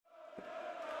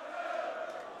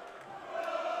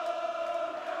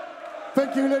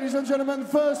Thank you, ladies and gentlemen.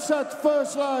 First set,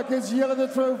 first leg is Jelle to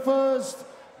throw first.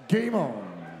 Game on.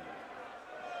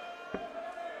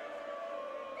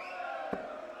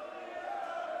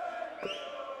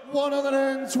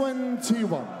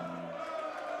 $121.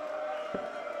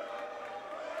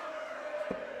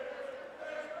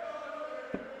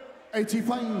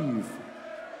 85.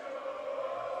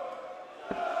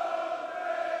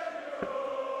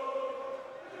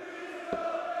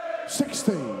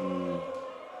 60.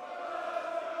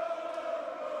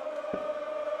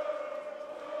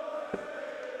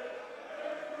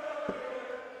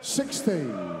 60.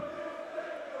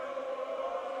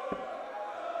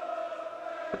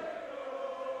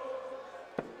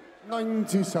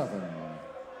 97.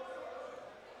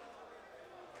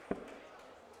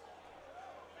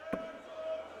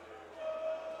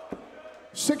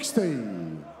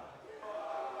 60.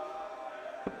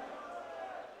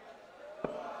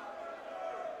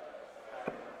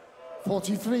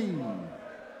 43.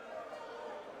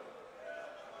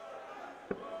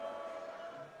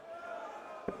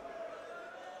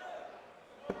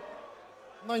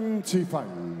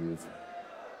 95.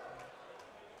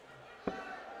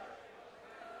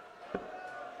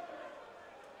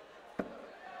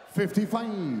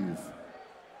 55.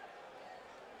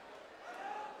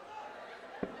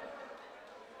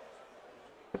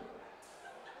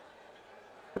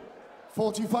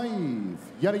 45.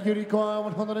 Jelle, you require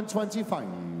 125.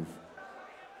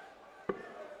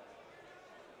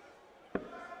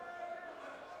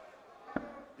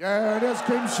 Yeah, it is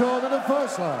came short in the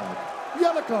first leg.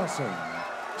 Jelle Klaasen.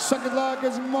 Second leg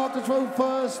is Mark to throw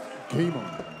first. Game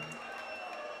on.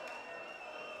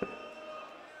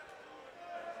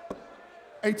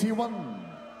 81.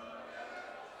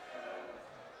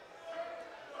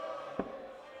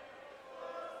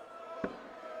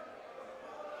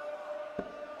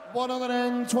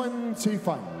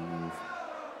 125.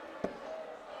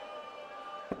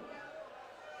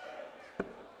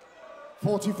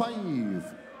 45.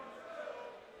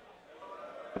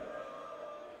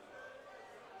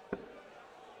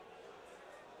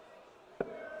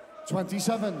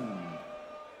 27.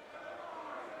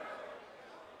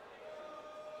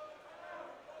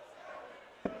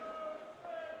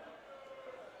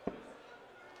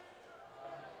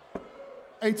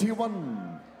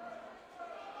 81.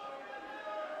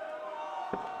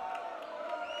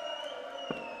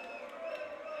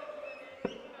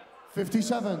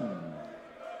 57.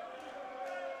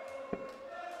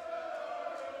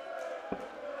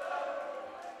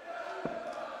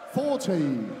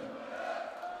 40.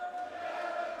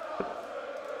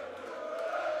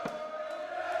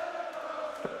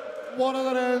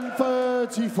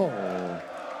 134.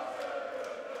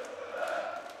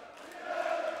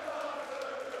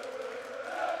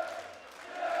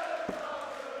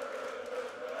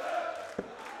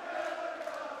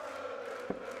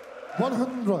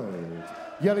 100.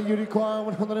 Jelle, you require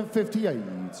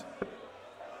 158.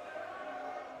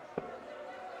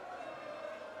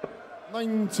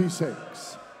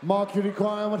 96. Mark, you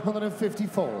require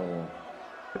 154.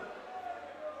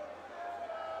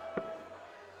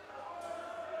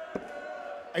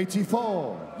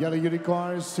 84. Jelle, you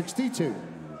require 62.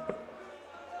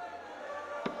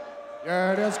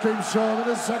 Yeah, that's came short in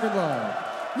the second leg.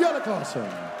 Jelle Klaasen.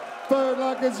 Third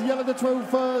leg is Jelle to throw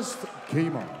first.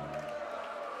 Game on.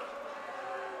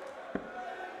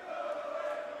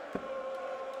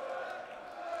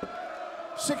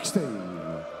 60.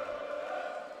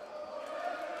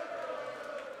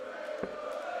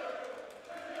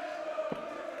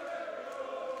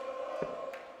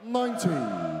 90.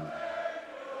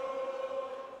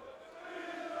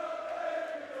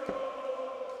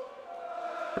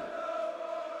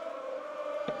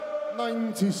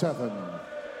 97.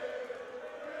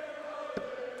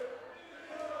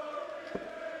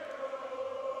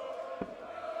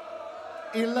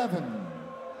 11.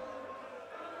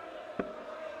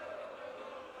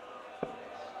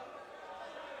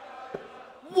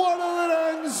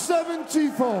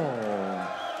 174.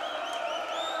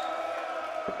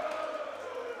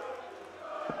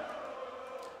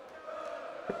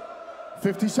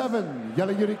 57.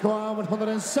 Jelle, you require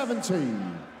 170.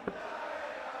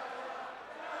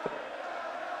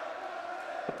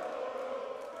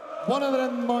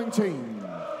 119.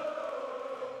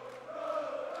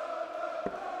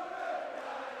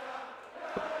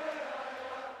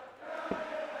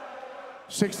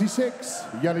 66.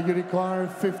 Jelle, you require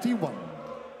 51.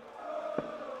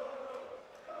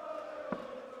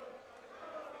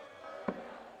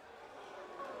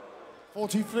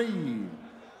 43.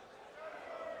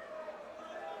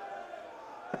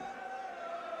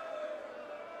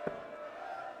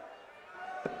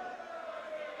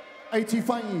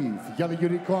 85, Yellow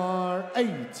Unicorn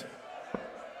 8.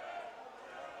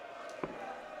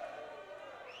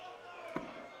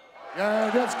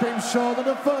 Yeah, that came short in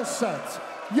the first set.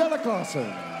 Jelle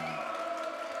Klaasen.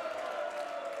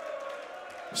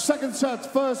 Second set,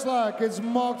 first leg, it's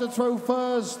marked to throw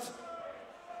first.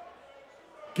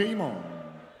 Game on.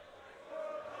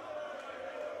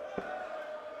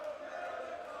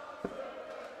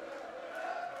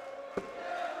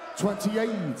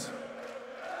 '28.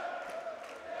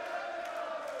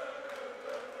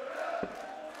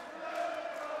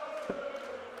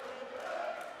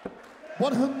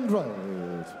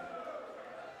 $100.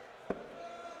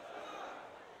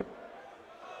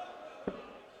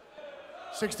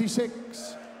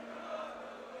 $66.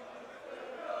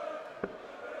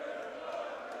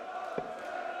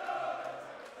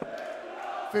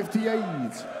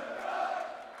 $58.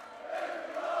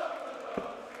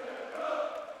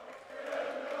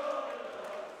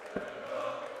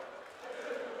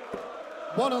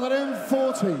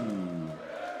 $140.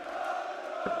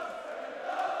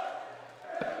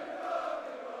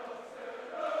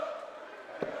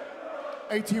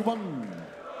 $81.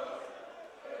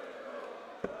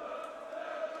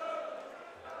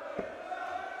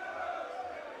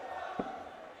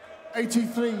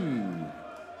 $83.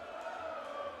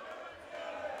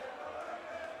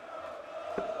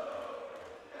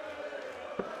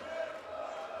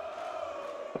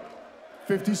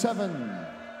 $57.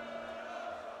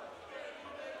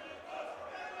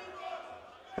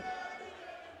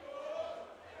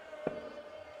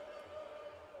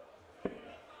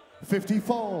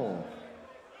 $54.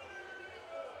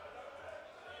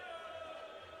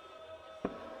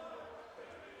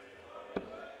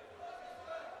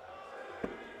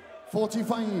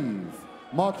 $45.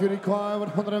 Mark you require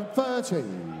 130.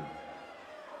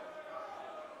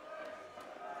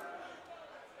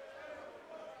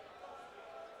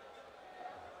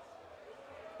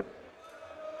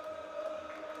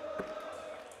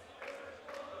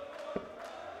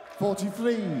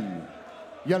 $43.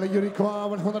 Yellow you require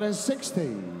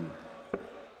 160.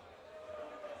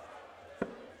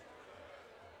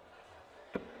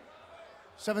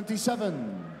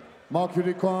 $77. Mark you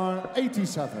require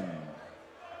 87.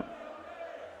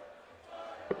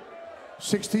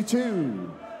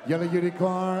 $62. Yellow you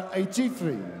require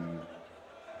 83.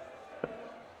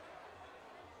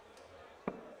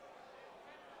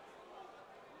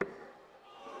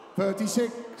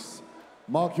 $36.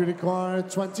 Mark you require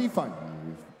 25.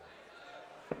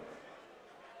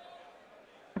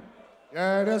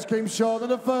 Yeah, that's came short in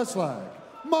the first leg.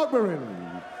 Mark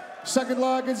Barilli. Second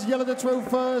leg is Jelle to throw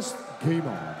first. Game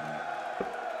on.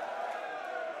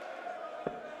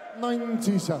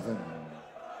 97.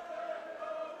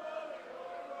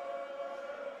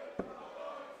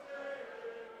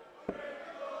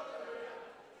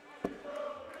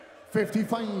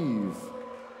 $55.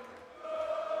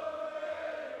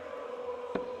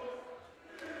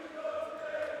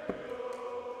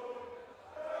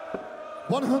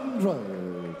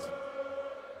 $100.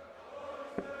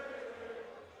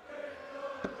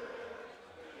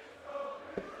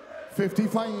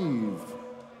 $55.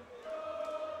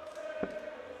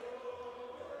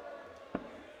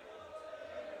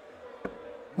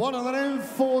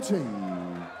 $140.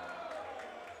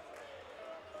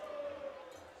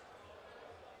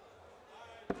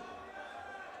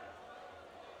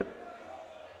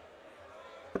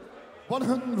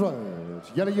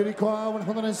 $100. Yellow you require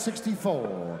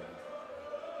 164.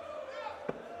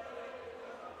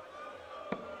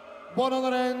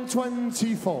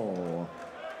 $124.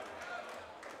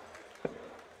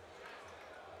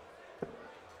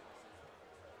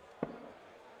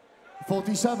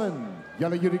 $47.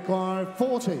 Yellow you require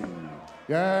 40.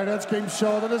 Yeah, that's came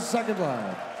short in the second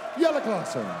leg. Jelle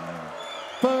Klaasen.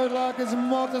 Third leg is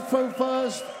marked to throw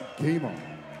first. Game on.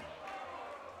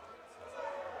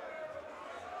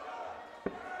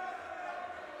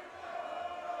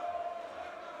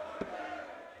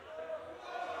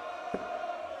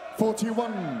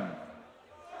 $41.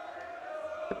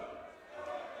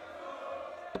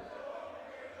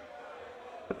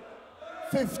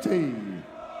 $50.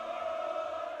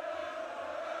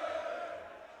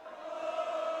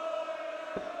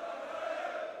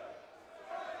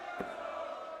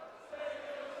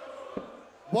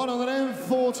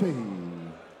 $140.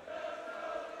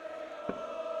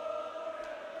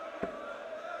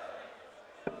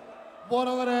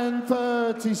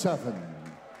 $137.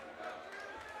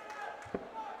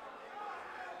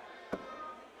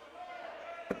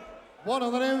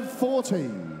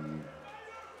 $140.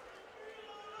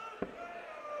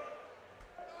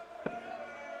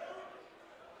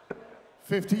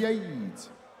 $58.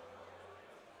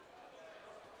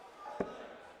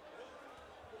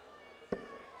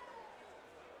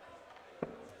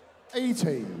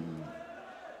 80.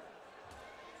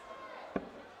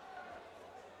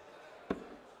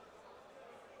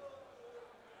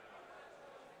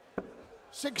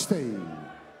 60.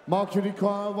 Mark you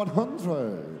require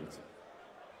 100.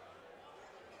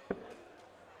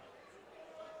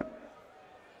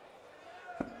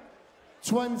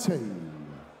 20.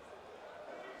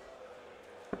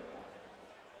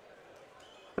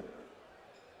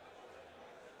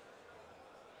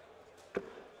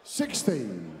 60.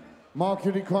 Mark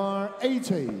you require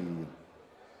 80.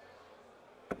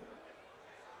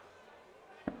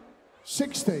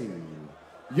 60.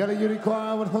 Jelle you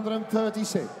require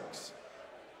 136.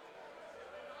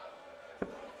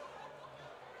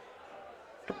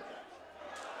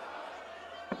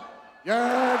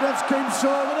 Yeah, that's came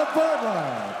short in the third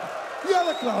leg.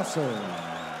 Jelle Klaasen.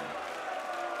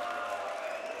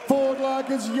 Fourth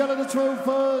leg is Jelle to throw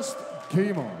first.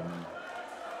 Game on.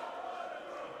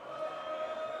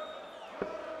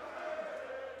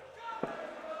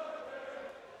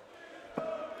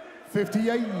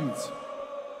 58.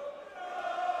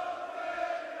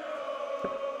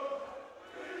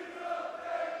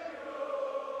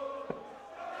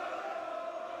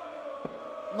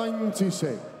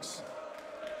 96.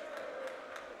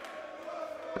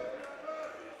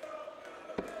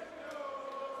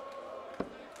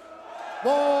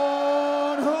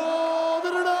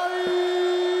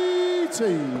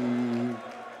 180.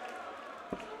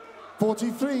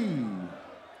 43.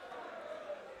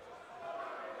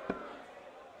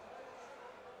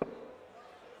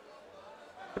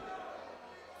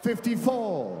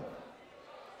 54.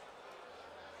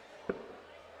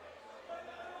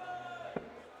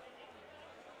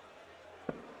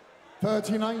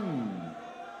 39.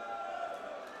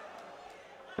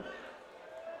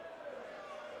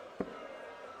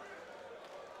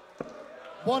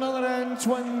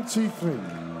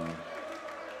 123.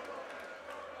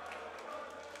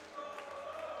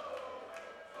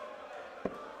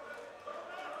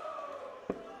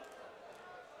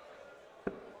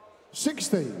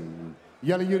 60.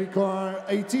 Jelle you require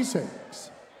 86.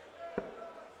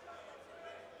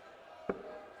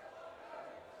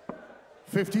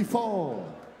 54.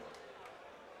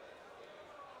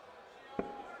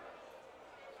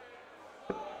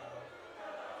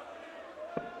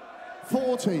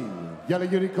 40. Jelle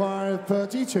you require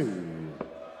 32.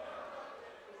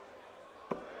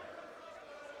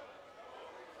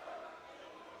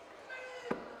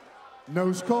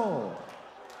 'No score.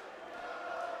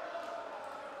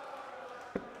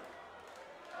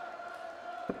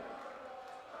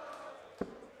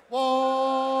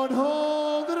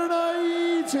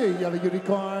 180. Jelle you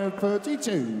require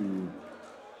 32.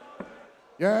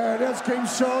 Yeah, that's came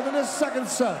short in the second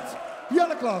set.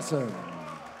 Jelle Klaasen.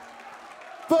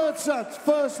 Third set,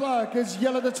 first leg is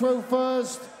Jelle to throw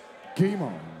first. Game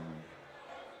on.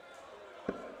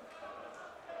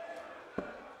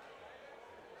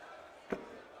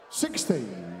 60.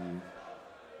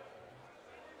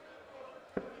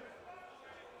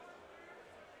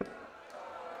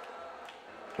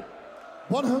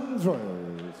 100.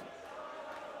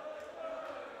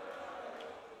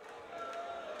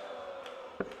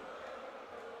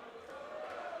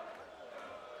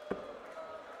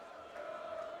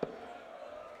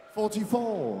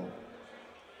 44.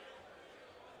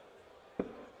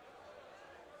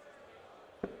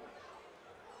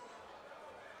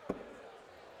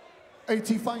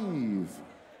 85.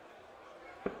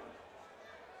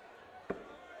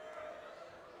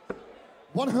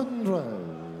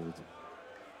 100.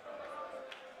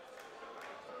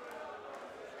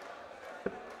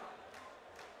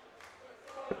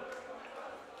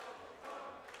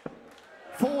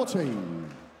 40.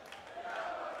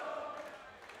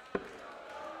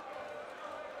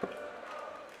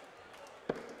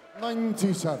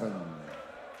 97.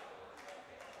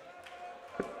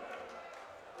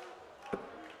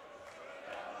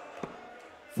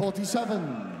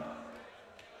 47.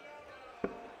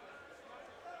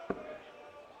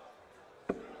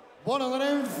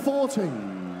 140.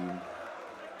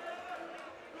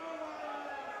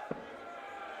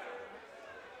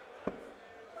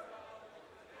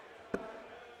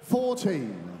 40.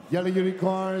 Jelle you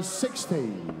require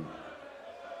 60.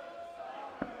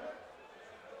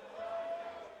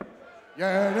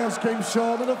 Yeah, this came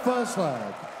short in the first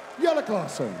leg. Jelle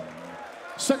Klaasen.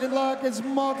 Second leg is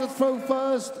Mark to throw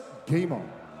first. Game on.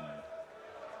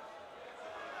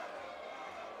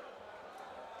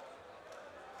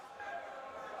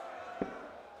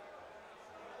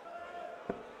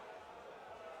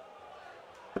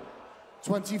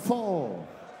 24.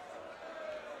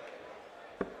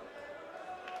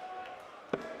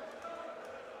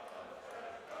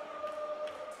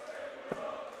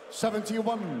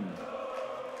 71.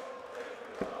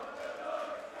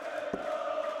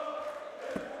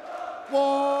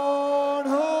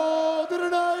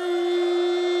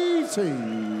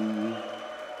 180.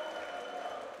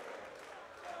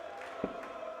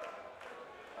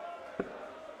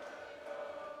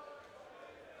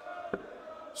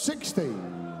 60.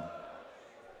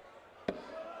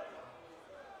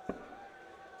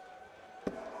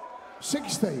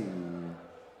 60.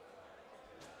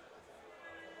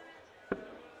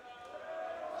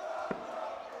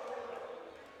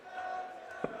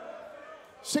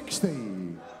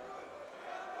 60.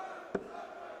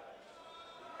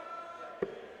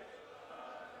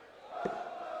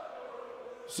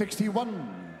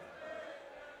 61.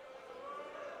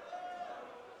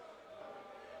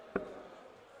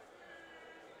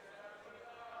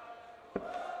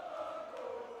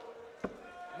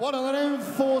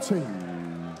 140.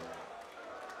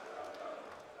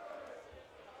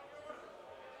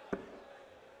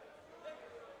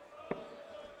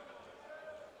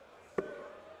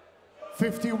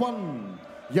 51.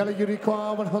 Jelle, you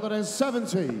require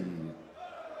 170.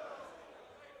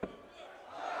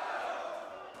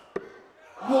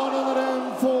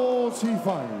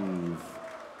 145.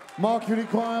 Mark, you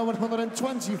require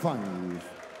 125.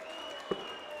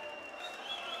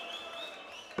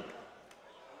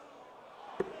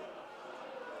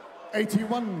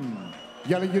 81.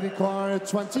 Jelle, you require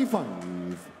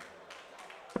 25.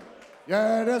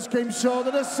 Yeah, that's game short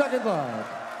of the second leg.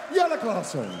 Jelle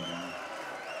Klaasen.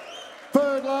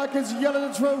 Third leg is Jelle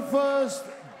to throw first.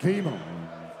 Game on.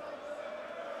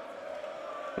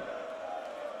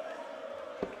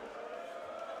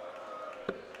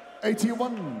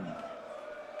 '81.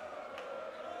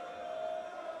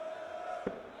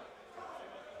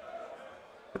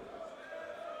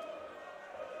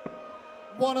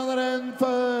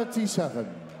 137.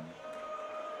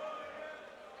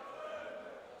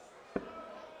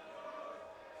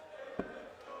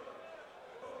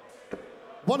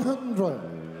 100.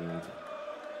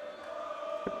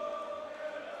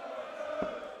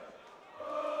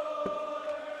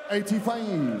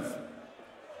 85.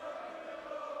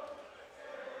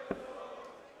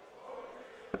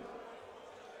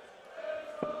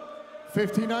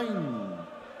 59.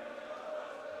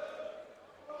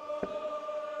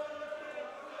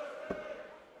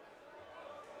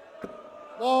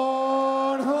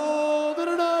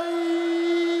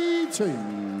 180.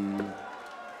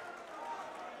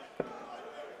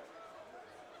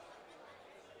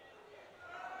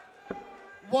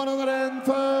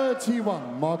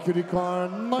 131. Mark your car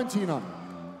 99.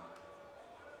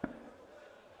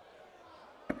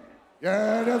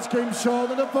 Yeah, that's game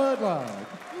short in the third leg.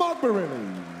 Mark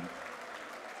Barilli.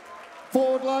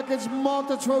 Fourth leg is Mark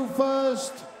to throw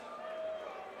first.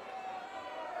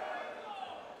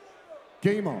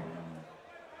 Game on.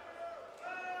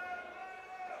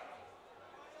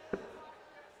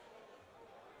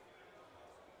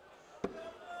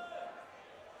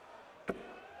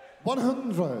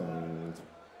 $100.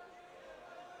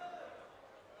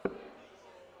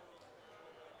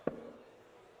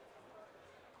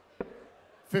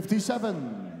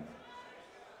 57.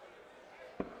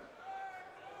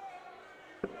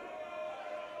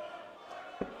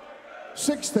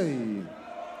 60.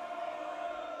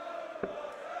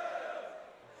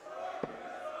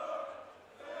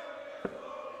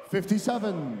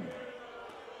 57.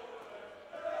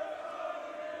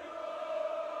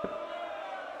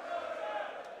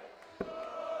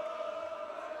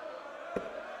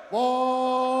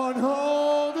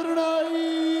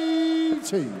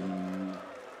 180.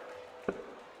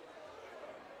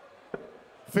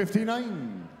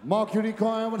 59. Mark your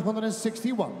require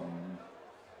 161.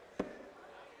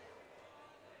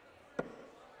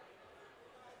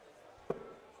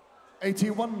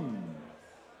 81.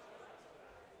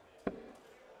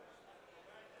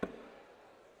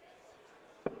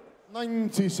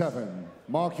 97.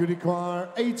 Mark you require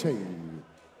 80.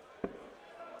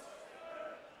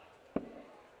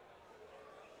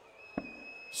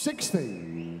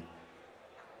 60.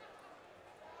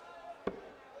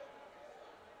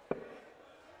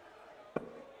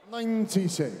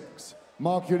 96.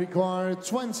 Mark you require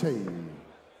 20.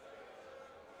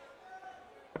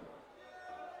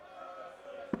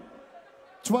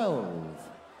 12.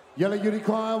 Jelle you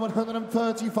require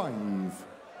 135.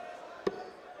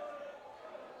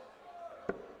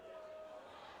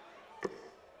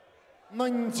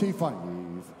 95.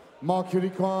 Mark you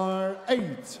require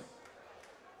 8.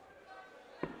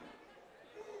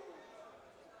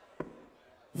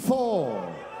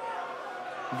 4.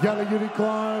 Jelle you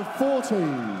require 40.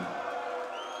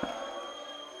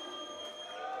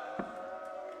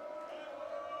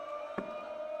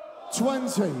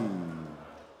 20.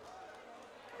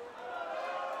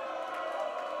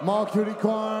 Mark, you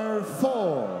require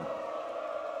 4.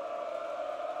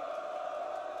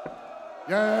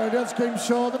 Yeah, that's came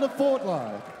short in the 4th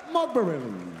flag. Mark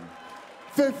Barilli.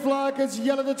 5th flag is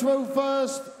Jelle to throw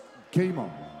first. Game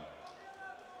on.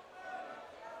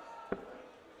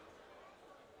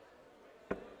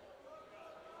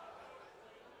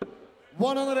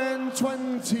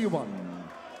 $121.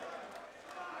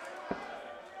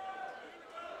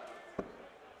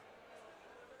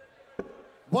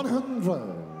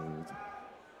 100.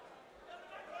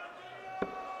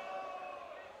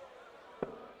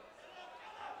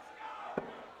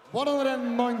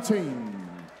 119.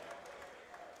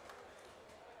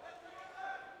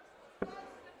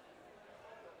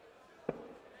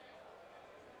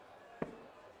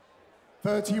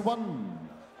 31.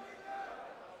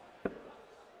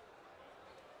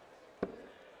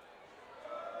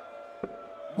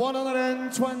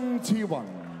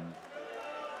 121.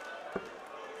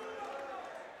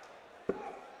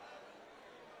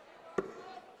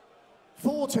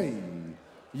 40.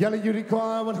 Jelle, you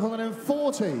require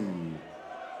 140.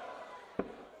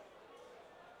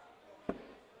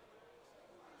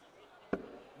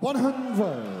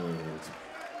 100.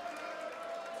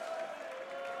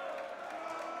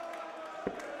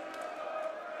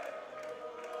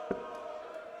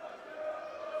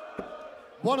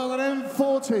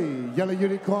 140. Jelle, you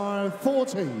require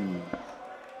 40.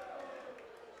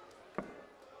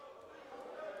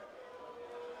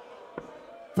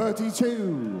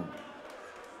 32.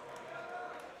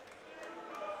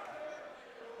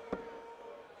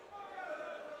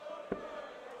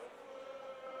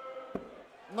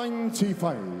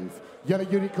 95. Jelle,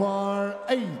 you require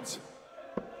 8.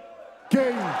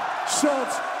 Game,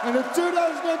 shot, and the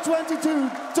 2022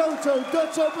 Toto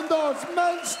Dutch Open Darts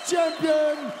Men's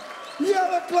Champion,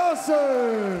 Jelle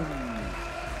Klaasen.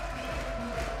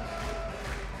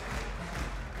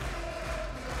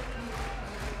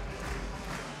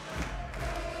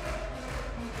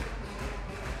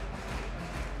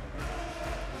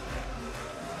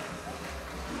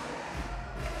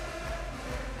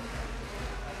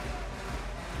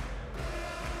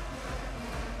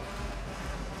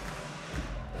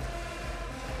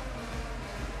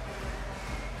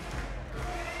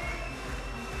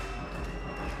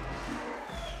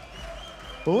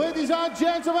 Ladies and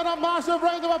gentlemen, a massive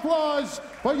round of applause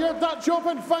for your Dutch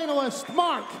Open finalist,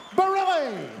 Mark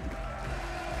Barilli.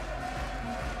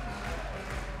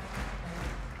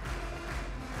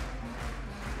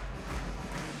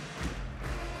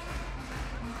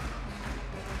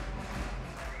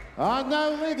 And now,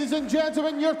 ladies and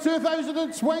gentlemen, your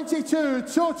 2022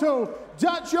 Toto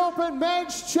Dutch Open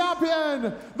Men's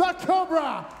Champion, the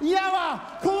Cobra, Jelle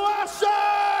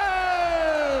Klaasen!